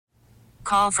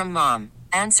Call from mom.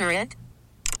 Answer it.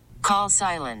 Call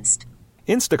silenced.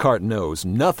 Instacart knows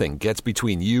nothing gets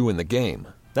between you and the game.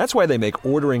 That's why they make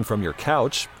ordering from your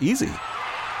couch easy.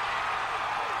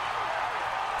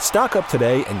 Stock up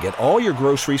today and get all your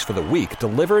groceries for the week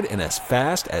delivered in as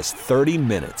fast as 30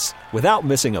 minutes without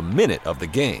missing a minute of the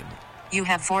game. You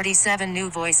have 47 new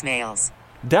voicemails.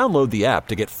 Download the app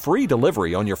to get free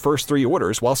delivery on your first 3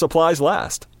 orders while supplies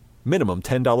last. Minimum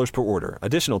 $10 per order.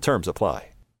 Additional terms apply.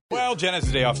 Well, Jen has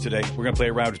the day off today. We're going to play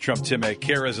a round of Trump Timmay.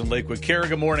 Kara's in Lakewood. Kara,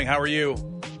 good morning. How are you?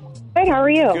 Good. How are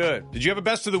you? Good. Did you have a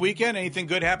best of the weekend? Anything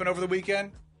good happen over the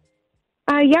weekend?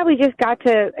 Yeah, we just got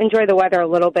to enjoy the weather a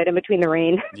little bit in between the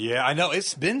rain. Yeah, I know.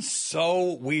 It's been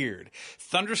so weird.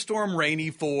 Thunderstorm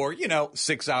rainy for,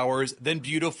 6 hours, then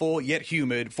beautiful yet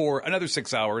humid for another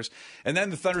 6 hours, and then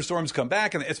the thunderstorms come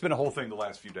back, and it's been a whole thing the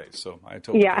last few days, so I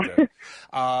totally get that.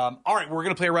 All right, we're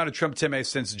going to play a round of Trump Timmay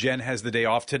since Jen has the day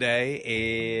off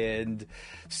today, and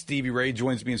Stevie Ray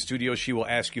joins me in studio. She will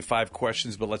ask you 5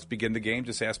 questions, but let's begin the game.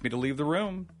 Just ask me to leave the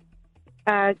room.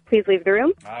 Please leave the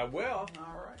room. I will. All right.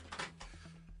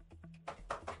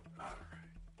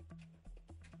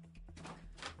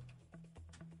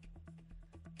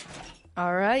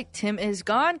 All right, Tim is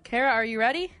gone. Kara, are you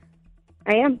ready?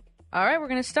 I am. All right, we're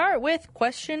going to start with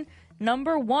question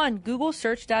number 1. Google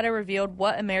search data revealed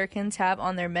what Americans have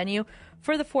on their menu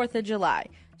for the 4th of July.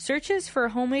 Searches for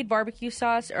homemade barbecue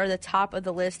sauce are the top of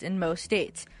the list in most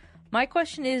states. My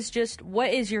question is just,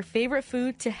 what is your favorite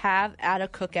food to have at a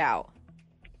cookout?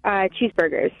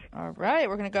 Cheeseburgers. All right,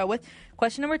 we're going to go with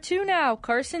question number 2 now.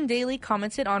 Carson Daly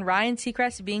commented on Ryan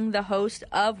Seacrest being the host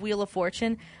of Wheel of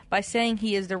Fortune by saying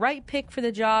he is the right pick for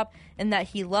the job and that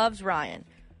he loves Ryan.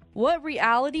 What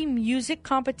reality music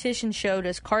competition show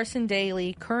does Carson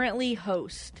Daly currently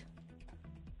host?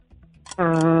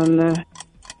 Something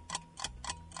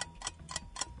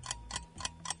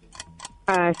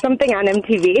on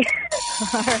MTV.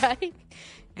 All right.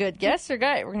 Good guess, or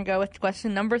good? We're going to go with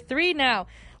question number 3 now.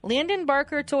 Landon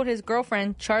Barker told his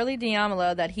girlfriend, Charlie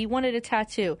D'Amelio, that he wanted a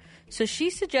tattoo. So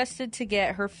she suggested to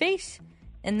get her face,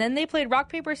 and then they played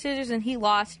rock, paper, scissors, and he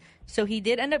lost. So he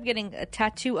did end up getting a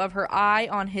tattoo of her eye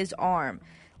on his arm.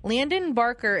 Landon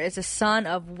Barker is a son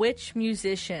of which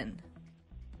musician?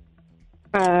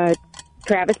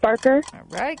 Travis Barker. All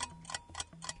right.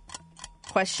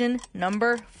 Question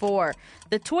number 4.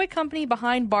 The toy company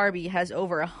behind Barbie has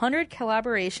over 100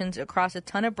 collaborations across a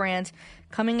ton of brands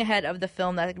coming ahead of the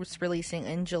film that was releasing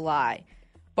in July.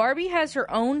 Barbie has her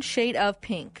own shade of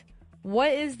pink.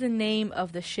 What is the name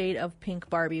of the shade of pink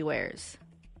Barbie wears?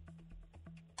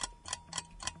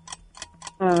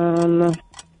 Bubblegum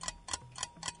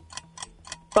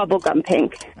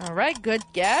pink. All right, good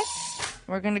guess.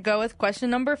 We're going to go with question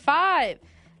number 5.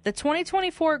 The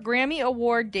 2024 Grammy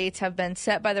Award dates have been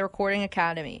set by the Recording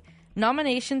Academy.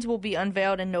 Nominations will be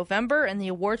unveiled in November, and the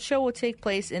award show will take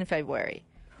place in February.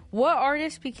 What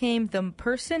artist became the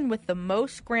person with the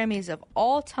most Grammys of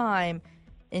all time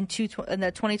in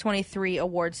the 2023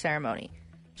 award ceremony?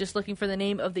 Just looking for the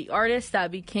name of the artist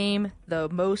that became the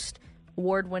most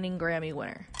award-winning Grammy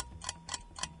winner.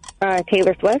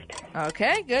 Taylor Swift.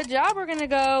 Okay, good job. We're going to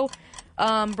go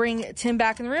bring Tim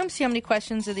back in the room, see how many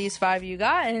questions of these 5 you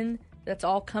got, and that's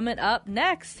all coming up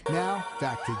next. Now,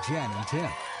 back to Jen and Tim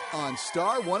on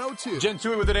Star 102. Jen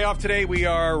Tui with the day off today. We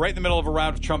are right in the middle of a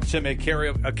round of Trump Timmay.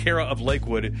 Kara of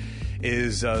Lakewood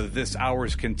is this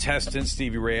hour's contestant.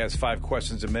 Stevie Ray asked 5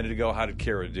 questions a minute ago. How did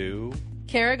Kara do?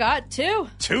 Kara got 2.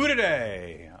 2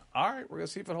 today. All right, we're going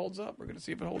to see if it holds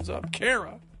up.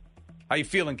 Kara, how you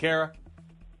feeling, Kara?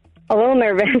 A little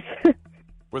nervous.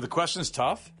 Were the questions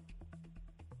tough?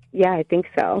 Yeah, I think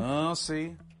so. Oh,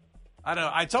 see. I don't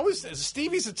know. It's always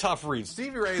Stevie's a tough read.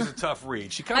 Stevie Ray is a tough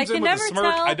read. She comes in with a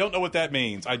smirk. Tell. I don't know what that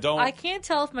means. I can't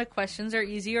tell if my questions are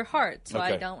easy or hard, so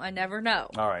okay. I never know.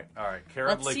 All right.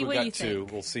 Kara of Lakewood got 2.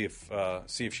 Think. We'll see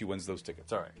if she wins those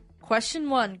tickets. All right. Question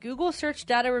 1. Google search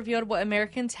data revealed what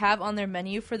Americans have on their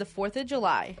menu for the 4th of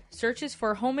July. Searches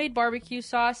for homemade barbecue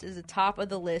sauce is the top of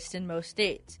the list in most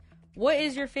states. What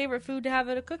is your favorite food to have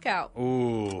at a cookout?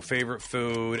 Ooh, favorite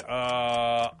food.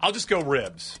 I'll just go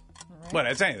ribs. Right. But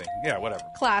it's anything. Yeah, whatever.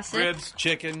 Classic. Ribs,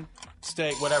 chicken,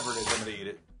 steak, whatever it is, I'm going to eat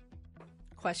it.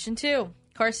 Question 2.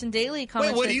 Carson Daly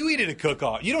commented... Wait, what do you eat at a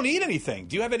cook-off? You don't eat anything.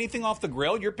 Do you have anything off the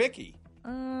grill? You're picky.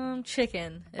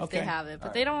 Chicken, if they have it. But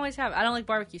right. They don't always have it. I don't like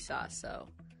barbecue sauce, so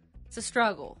it's a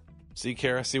struggle. See,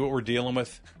 Kara? See what we're dealing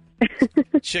with?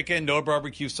 Chicken, no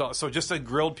barbecue sauce. So just a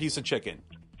grilled piece of chicken.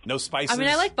 No spices? I mean,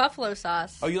 I like buffalo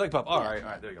sauce. Oh, you like buffalo? All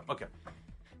right, there you go. Okay.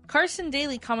 Carson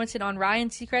Daly commented on Ryan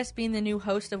Seacrest being the new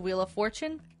host of Wheel of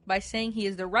Fortune by saying he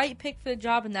is the right pick for the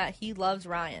job and that he loves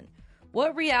Ryan.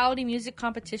 What reality music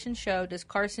competition show does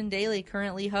Carson Daly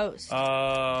currently host?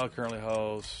 Currently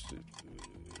host.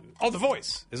 Oh, The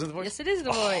Voice. Isn't The Voice? Yes, it is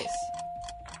The Voice.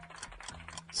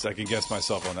 Second guess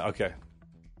myself on that. Okay.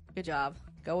 Good job.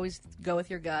 Always go with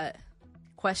your gut.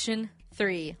 Question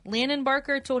 3. Landon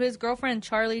Barker told his girlfriend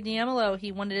Charlie D'Amelio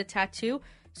he wanted a tattoo,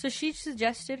 so she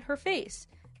suggested her face.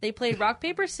 They played rock,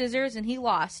 paper, scissors, and he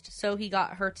lost, so he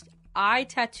got her eye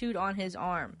tattooed on his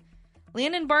arm.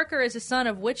 Landon Barker is the son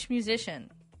of which musician?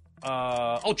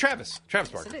 Travis. Travis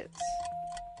Barker. Yes, it is.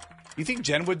 You think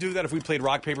Jen would do that if we played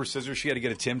rock, paper, scissors? She had to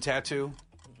get a Tim tattoo?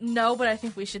 No, but I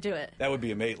think we should do it. That would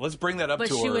be amazing. Let's bring that up But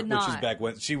to she her, would which is not. back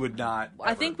when she would not.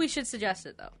 I think we should suggest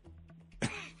it, though.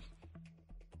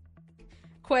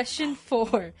 Question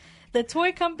 4. The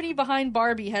toy company behind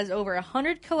Barbie has over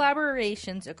 100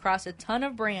 collaborations across a ton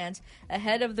of brands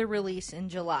ahead of the release in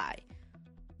July.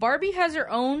 Barbie has her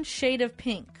own shade of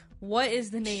pink. What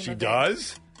is the name of it? She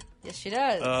does? Yes, she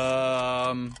does.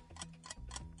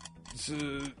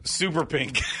 Super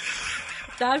Pink.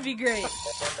 That'd be great.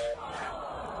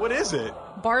 What is it?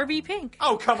 Barbie Pink.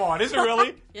 Oh, come on. Is it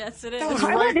really? Yes, it is. That was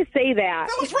I wanted to say that.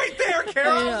 That was right there,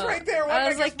 Kara. That was right there. I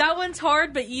was like, that one's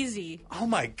hard but easy. Oh,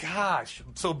 my gosh.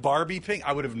 So Barbie Pink?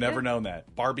 I would have never known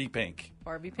that. Barbie Pink.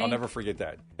 Barbie Pink. I'll never forget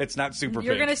that. It's not Super Pink.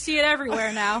 You're going to see it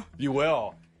everywhere now. You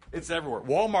will. It's everywhere.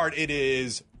 Walmart, it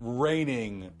is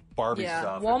raining Barbie Yeah,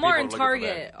 stuff. Walmart and people are looking for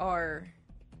Target that. are...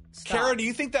 Kara, do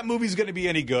you think that movie's going to be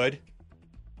any good?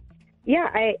 Yeah,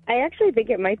 I actually think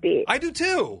it might be. I do,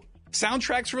 too.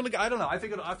 Soundtrack's really good. I don't know. I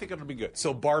think it'll be good.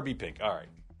 So Barbie Pink. All right.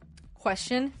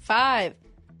 Question 5.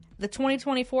 The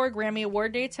 2024 Grammy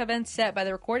Award dates have been set by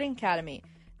the Recording Academy.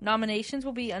 Nominations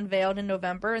will be unveiled in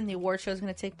November, and the award show is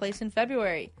going to take place in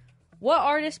February. What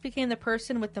artist became the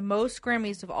person with the most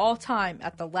Grammys of all time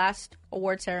at the last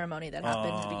award ceremony that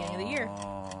happened at the beginning of the year?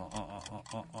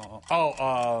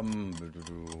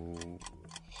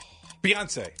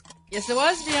 Beyonce. Yes, it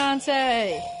was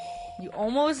Beyoncé. You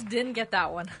almost didn't get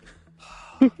that one.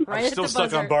 Right I'm at still the stuck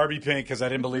buzzer. on Barbie Pink because I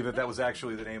didn't believe that was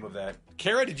actually the name of that.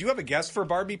 Kara, did you have a guess for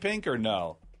Barbie Pink or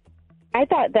no? I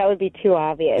thought that would be too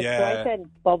obvious, Yeah. so I said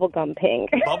bubblegum pink.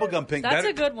 Bubblegum Pink. That's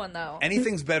a good one, though.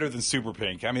 Anything's better than Super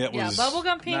Pink. I mean, that Yeah, was...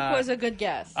 Bubblegum Pink was a good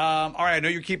guess. all right, I know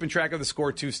you're keeping track of the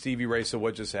score, too, Stevie Ray, so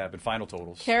what just happened? Final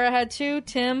totals. Kara had 2,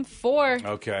 Tim 4.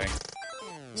 Okay.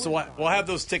 So we'll have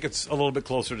those tickets a little bit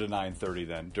closer to 9:30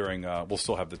 then. During we'll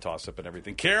still have the toss-up and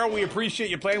everything. Kara, we appreciate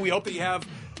you playing. We hope that you have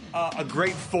a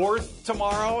great 4th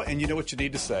tomorrow, and you know what you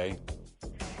need to say.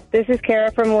 This is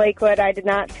Kara from Lakewood. I did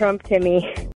not Trump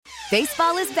Timmay.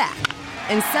 Baseball is back,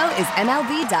 and so is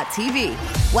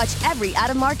MLB.tv. Watch every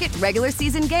out-of-market regular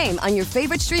season game on your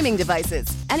favorite streaming devices,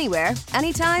 anywhere,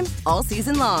 anytime, all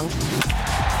season long.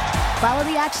 Follow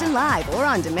the action live or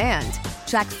on demand.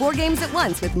 Track 4 games at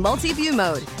once with multi-view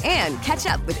mode and catch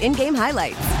up with in-game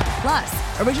highlights.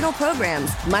 Plus, original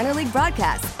programs, minor league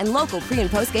broadcasts, and local pre- and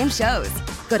post-game shows.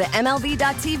 Go to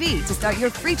MLB.tv to start your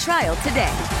free trial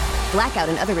today. Blackout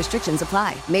and other restrictions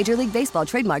apply. Major League Baseball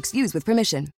trademarks used with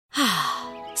permission.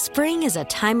 Spring is a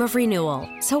time of renewal,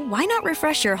 so why not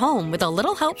refresh your home with a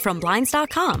little help from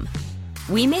Blinds.com?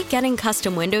 We make getting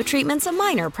custom window treatments a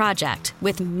minor project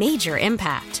with major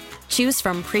impact. Choose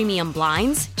from premium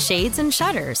blinds, shades, and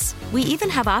shutters. We even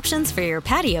have options for your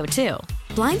patio, too.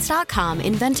 Blinds.com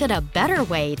invented a better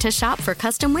way to shop for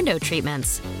custom window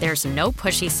treatments. There's no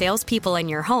pushy salespeople in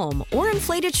your home or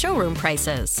inflated showroom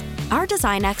prices. Our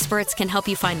design experts can help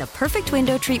you find the perfect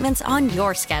window treatments on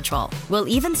your schedule. We'll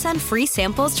even send free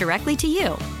samples directly to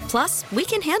you. Plus, we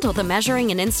can handle the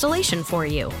measuring and installation for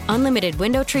you. Unlimited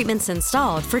window treatments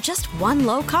installed for just one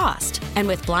low cost. And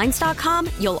with Blinds.com,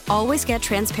 you'll always get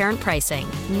transparent pricing.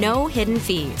 No hidden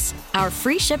fees. Our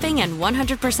free shipping and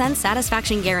 100%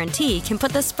 satisfaction guarantee can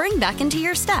put the spring back into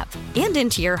your step and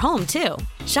into your home, too.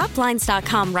 Shop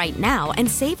Blinds.com right now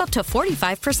and save up to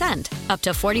 45%. Up to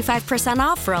 45%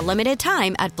 off for a limited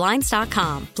time at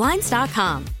Blinds.com.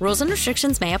 Blinds.com. Rules and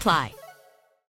restrictions may apply.